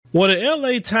Well, the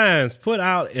LA Times put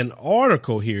out an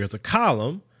article here. It's a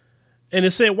column. And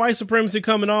it said white supremacy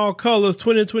come in all colors.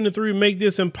 2023 make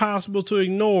this impossible to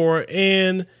ignore.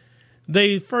 And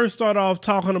they first start off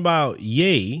talking about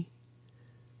Ye,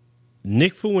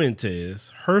 Nick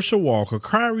Fuentes, Herschel Walker,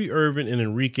 Kyrie Irving, and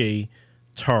Enrique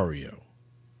Tarrio.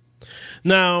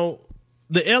 Now,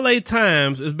 the LA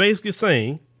Times is basically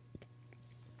saying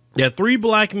that 3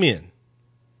 black men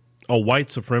are white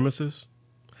supremacists.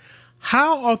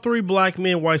 How are 3 black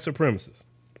men white supremacists?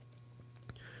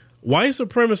 White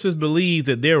supremacists believe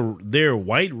that their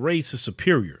white race is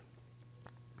superior,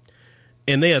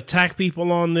 and they attack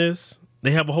people on this.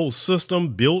 They have a whole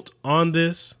system built on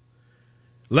this.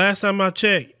 Last time I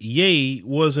checked, Ye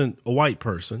wasn't a white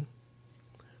person.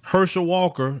 Herschel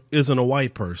Walker isn't a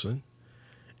white person,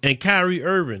 and Kyrie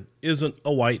Irving isn't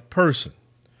a white person.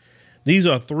 These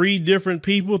are 3 different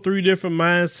people, 3 different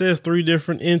mindsets, 3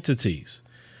 different entities.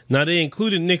 Now, they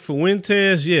included Nick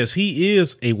Fuentes. Yes, he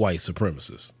is a white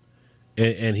supremacist.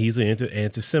 And he's an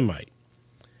anti-Semite.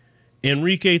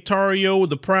 Enrique Tarrio with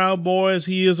the Proud Boys,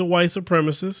 he is a white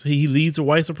supremacist. He leads a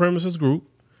white supremacist group.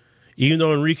 Even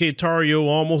though Enrique Tarrio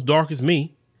almost dark as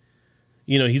me,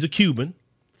 he's a Cuban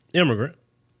immigrant.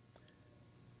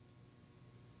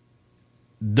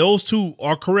 Those 2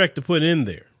 are correct to put in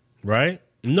there, right?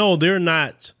 No, they're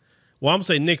not. Well, I'm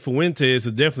saying Nick Fuentes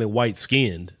is definitely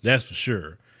white-skinned, that's for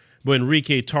sure. But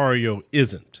Enrique Tarrio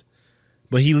isn't.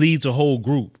 But he leads a whole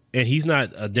group. And he's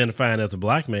not identifying as a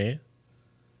black man.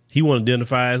 He won't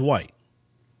identify as white.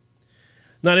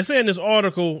 Now, they say in this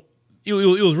article, it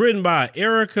was written by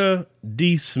Erica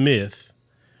D. Smith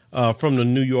from the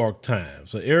New York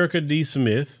Times. So Erica D.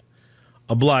 Smith,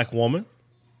 a black woman.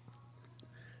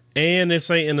 And they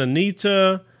say in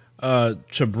Anita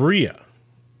Chabria,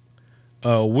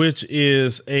 which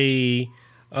is a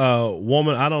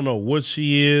woman. I don't know what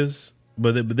she is,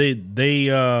 but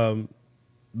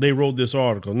they wrote this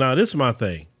article. Now, this is my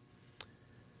thing.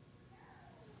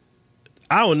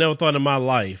 I would never thought in my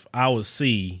life I would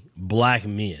see black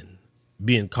men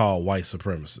being called white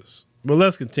supremacists. But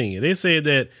let's continue. They said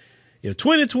that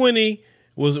 2020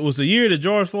 was the year that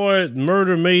George Floyd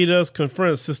murder made us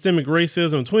confront systemic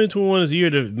racism. 2021 is the year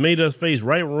that made us face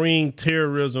right-wing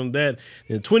terrorism. That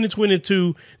in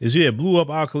 2022 is the year that blew up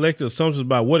our collective assumptions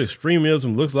about what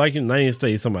extremism looks like in the United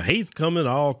States. Some hate's coming in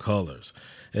all colors.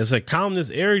 And it's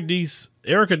columnist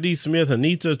Erica D. Smith,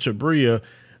 Anita Chabria,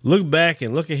 look back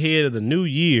and look ahead of the new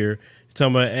year,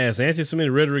 talking about as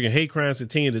anti-Semitic rhetoric and hate crimes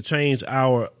continue to change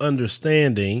our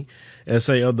understanding, and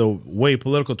say of the way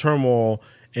political turmoil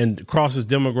and crosses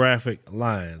demographic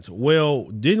lines. Well,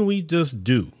 didn't we just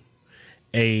do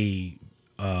a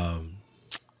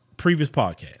previous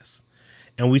podcast,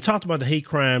 and we talked about the hate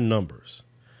crime numbers,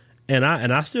 and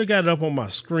I still got it up on my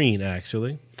screen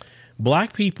actually.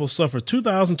 Black people suffer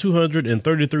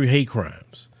 2,233 hate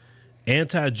crimes.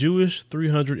 Anti-Jewish,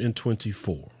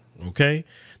 324. Okay?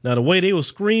 Now, the way they were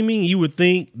screaming, you would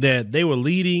think that they were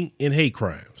leading in hate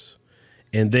crimes.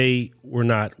 And they were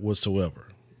not whatsoever.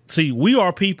 See, we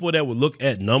are people that would look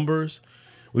at numbers.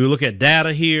 We would look at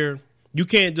data here. You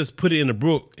can't just put it in a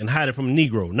book and hide it from a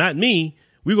Negro. Not me.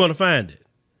 We're going to find it.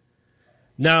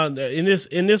 Now, in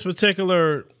this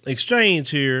particular exchange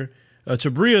here,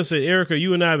 Chabria said, Erica,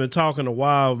 you and I have been talking a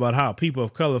while about how people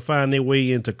of color find their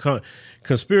way into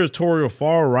conspiratorial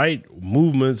far-right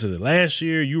movements. And last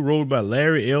year, you wrote about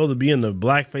Larry Elder being the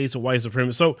blackface of white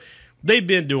supremacy. So they've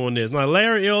been doing this. Now,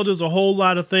 Larry Elder's a whole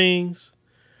lot of things,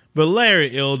 but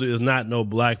Larry Elder is not no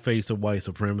blackface of white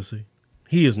supremacy.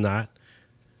 He is not.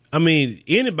 I mean,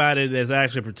 anybody that's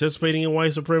actually participating in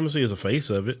white supremacy is a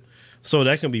face of it. So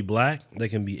that can be black, they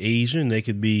can be Asian, they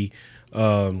could be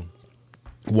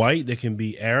white, they can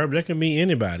be Arab, that can be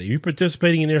anybody. If you're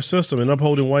participating in their system and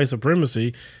upholding white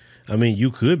supremacy, I mean,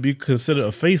 you could be considered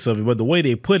a face of it. But the way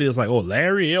they put it is like, oh,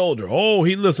 Larry Elder. Oh,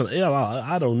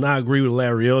 I do not agree with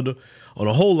Larry Elder on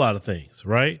a whole lot of things,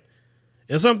 right?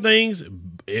 And some things,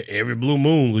 every blue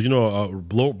moon, because, a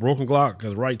broken clock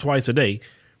is right twice a day.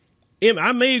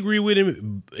 I may agree with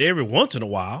him every once in a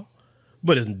while,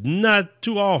 but it's not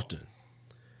too often.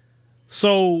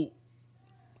 So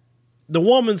the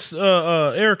woman's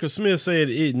Erica Smith said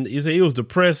it was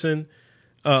depressing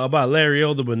about Larry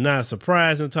Elder, but not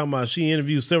surprising. Talking about she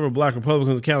interviewed several black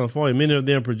Republicans in California. Many of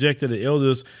them projected that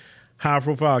Elder's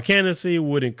high-profile candidacy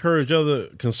would encourage other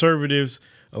conservatives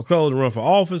of color to run for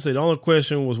office. The only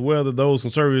question was whether those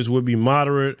conservatives would be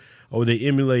moderate or would they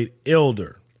emulate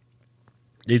Elder.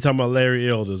 They talking about Larry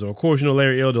Elder. So of course,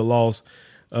 Larry Elder lost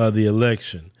the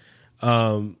election.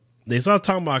 They started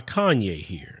talking about Kanye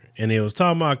here. And they was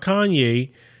talking about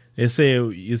Kanye It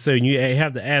said you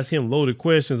have to ask him loaded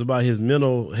questions about his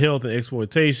mental health and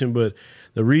exploitation, but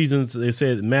the reasons they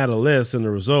said matter less than the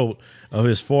result of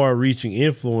his far-reaching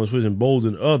influence, which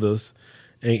emboldened others.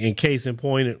 In case in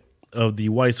point of the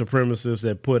white supremacists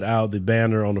that put out the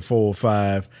banner on the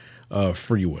 405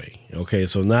 freeway. Okay,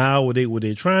 so now what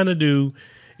they're trying to do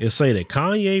is say that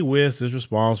Kanye West is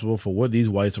responsible for what these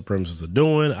white supremacists are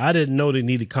doing. I didn't know they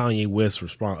needed Kanye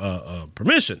West's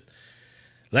permission.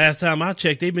 Last time I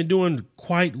checked, they've been doing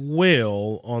quite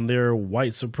well on their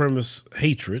white supremacist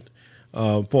hatred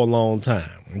for a long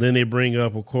time. And then they bring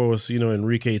up, of course,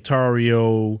 Enrique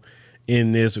Tarrio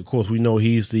in this. Of course, we know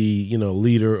he's the,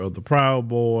 leader of the Proud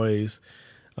Boys.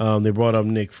 They brought up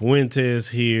Nick Fuentes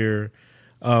here.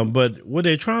 But what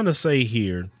they're trying to say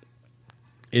here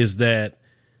is that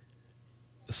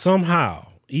somehow,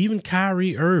 even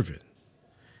Kyrie Irving,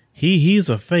 he's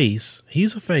a face,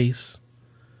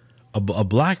 a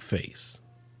black face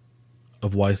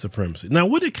of white supremacy. Now,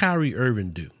 what did Kyrie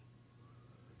Irving do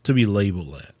to be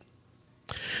labeled that?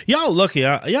 Y'all lucky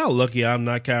I'm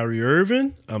not Kyrie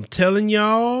Irving. I'm telling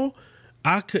y'all,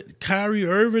 Kyrie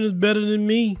Irving is better than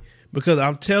me, because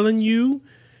I'm telling you,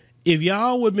 if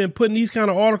y'all would have been putting these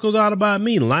kind of articles out about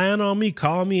me, lying on me,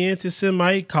 calling me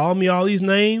anti-Semite, calling me all these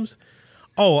names,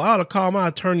 I ought to call my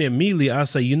attorney immediately. I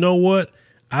say, you know what?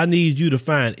 I need you to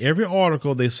find every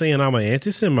article they're saying I'm an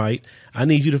anti-Semite. I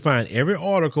need you to find every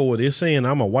article where they're saying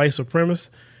I'm a white supremacist,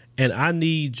 and I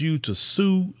need you to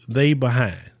sue they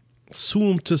behind. Sue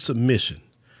them to submission.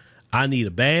 I need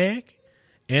a bag,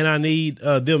 and I need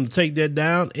them to take that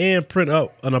down and print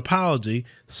up an apology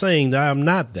saying that I'm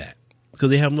not that, because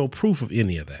they have no proof of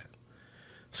any of that.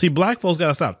 See, black folks got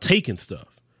to stop taking stuff.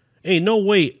 Ain't no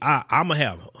way I'm going to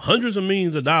have hundreds of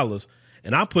millions of dollars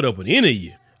and I put up with any of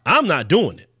you. I'm not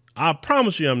doing it. I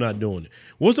promise you I'm not doing it.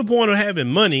 What's the point of having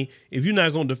money if you're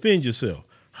not going to defend yourself?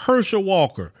 Herschel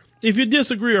Walker. If you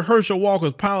disagree with Herschel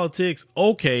Walker's politics,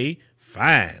 okay,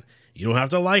 fine. You don't have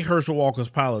to like Herschel Walker's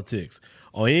politics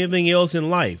or anything else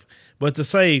in life. But to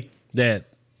say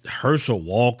that Herschel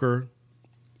Walker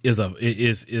is a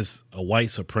white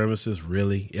supremacist,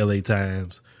 really? LA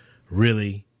Times,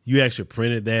 really? You actually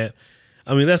printed that?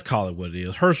 I mean, let's call it what it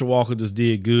is. Herschel Walker just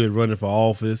did good running for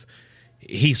office.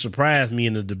 He surprised me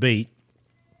in the debate.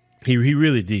 He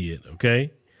really did.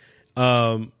 Okay.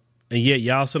 And yet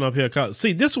y'all sitting up here.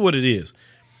 See, this is what it is.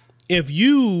 If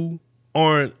you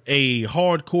aren't a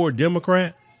hardcore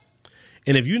Democrat,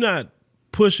 and if you're not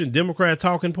pushing Democrat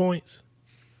talking points,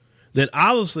 then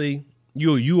obviously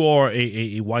you are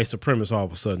a white supremacist all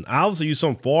of a sudden. Obviously you're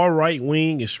some far right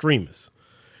wing extremist.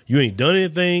 You ain't done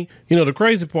anything. The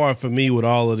crazy part for me with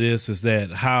all of this is that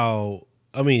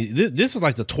this is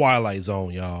like the Twilight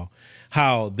Zone, y'all.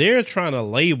 How they're trying to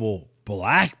label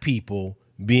black people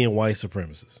being white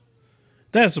supremacists.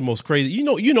 That's the most crazy.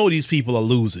 You know these people are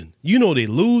losing. You know they're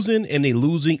losing, and they're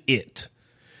losing it.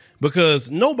 Because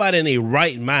nobody in their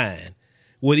right mind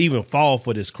would even fall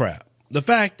for this crap. The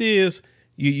fact is,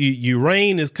 your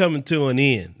reign is coming to an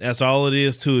end. That's all it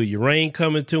is to it. Your reign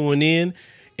coming to an end.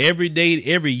 Every day,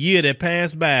 every year that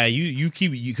pass by, you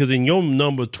keep, because in your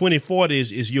number, 2040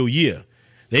 is your year.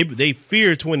 They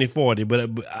fear 2040,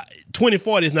 but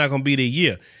 2040 is not going to be their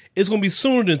year. It's going to be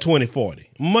sooner than 2040,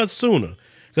 much sooner.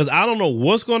 Because I don't know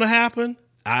what's going to happen.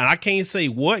 I can't say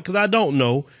what, because I don't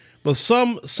know. But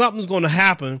something's going to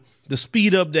happen to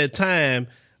speed up that time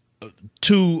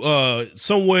to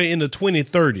somewhere in the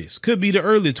 2030s. Could be the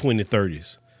early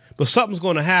 2030s. But something's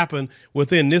going to happen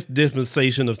within this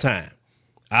dispensation of time.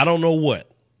 I don't know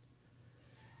what.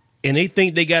 And they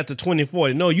think they got the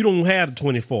 2040. No, you don't have the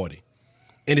 2040.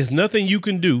 And there's nothing you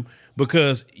can do,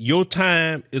 because your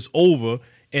time is over,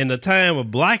 and the time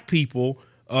of black people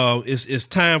is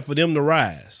time for them to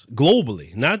rise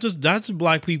globally. Not just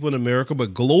black people in America,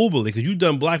 but globally, because you've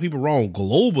done black people wrong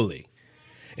globally.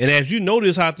 And as you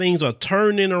notice how things are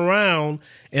turning around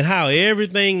and how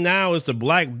everything now is the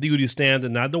black beauty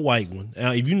standard, not the white one.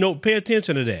 Now, if you pay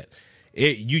attention to that.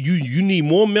 You need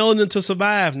more melanin to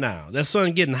survive now. That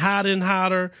sun getting hotter and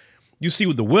hotter. You see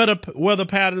what the weather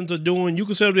patterns are doing. You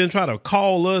can sit up there and try to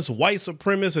call us white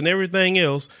supremacists and everything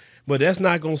else, but that's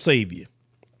not going to save you.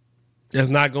 That's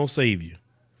not going to save you.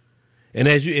 And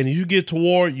as you get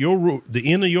toward the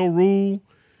end of your rule,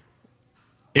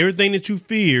 everything that you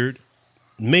feared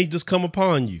may just come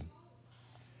upon you.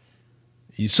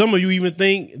 Some of you even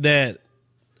think that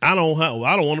I don't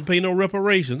want to pay no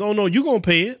reparations. Oh no, you're going to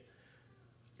pay it.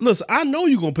 Listen, I know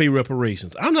you're going to pay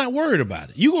reparations. I'm not worried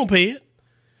about it. You're going to pay it.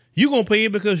 You're going to pay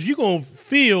it because you're going to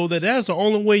feel that that's the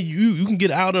only way you can get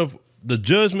out of the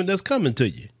judgment that's coming to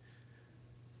you.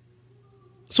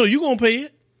 So you're going to pay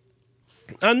it.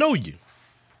 I know you.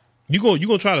 You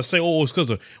gonna try to say, oh, it's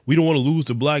because we don't want to lose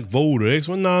the black vote or X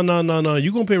one. No.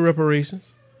 You're gonna pay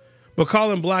reparations. But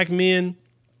calling black men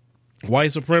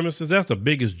white supremacists, that's the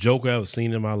biggest joke I've ever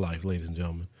seen in my life, ladies and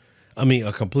gentlemen. I mean,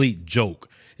 a complete joke.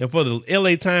 And for the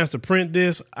LA Times to print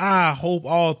this, I hope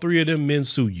all three of them men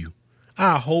sue you.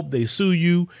 I hope they sue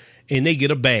you and they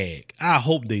get a bag. I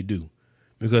hope they do.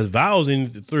 Because if I was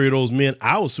in the three of those men,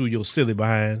 I would sue your silly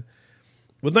behind.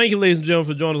 Well, thank you, ladies and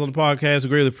gentlemen, for joining us on the podcast. I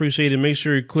greatly appreciate it. Make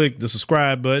sure you click the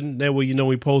subscribe button. That way you know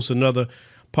we post another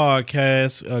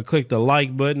podcast. Click the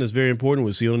like button. It's very important.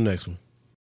 We'll see you on the next one.